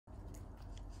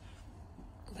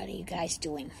What are you guys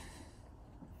doing?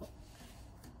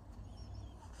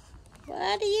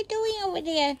 What are you doing over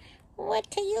there?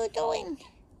 What are you doing?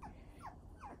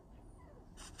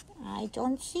 I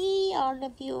don't see all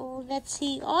of you. Let's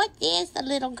see. Oh, there's the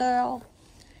little girl.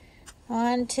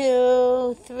 1,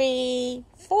 2, 3,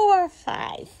 4,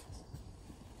 5.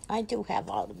 I do have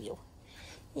all of you.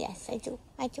 Yes, I do.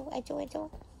 I do.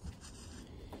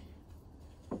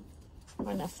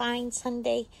 On a fine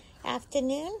Sunday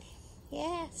afternoon.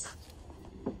 Yes.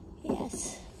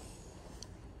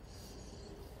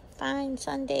 Fine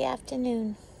Sunday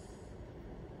afternoon.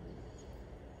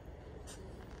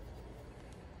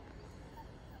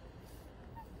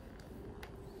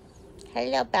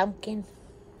 Hello, pumpkin.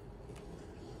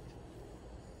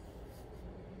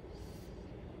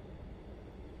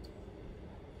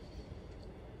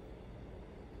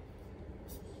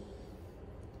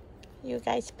 You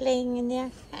guys playing in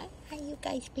there? Huh? Are you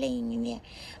guys playing in there?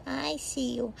 I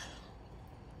see you.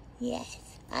 Yes,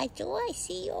 I do. I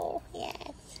see you.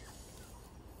 Yes.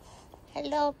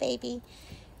 Hello, baby.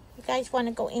 You guys want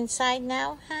to go inside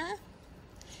now, huh?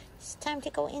 It's time to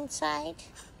go inside.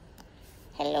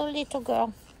 Hello, little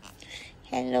girl.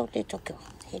 Hello, little girl.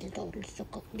 Hello,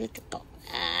 little girl.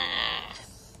 Ah,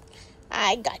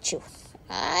 I got you.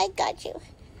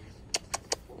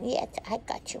 Yes, I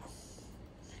got you.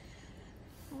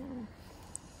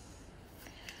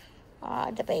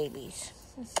 Ah, the babies.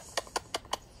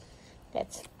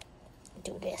 Let's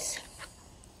do this.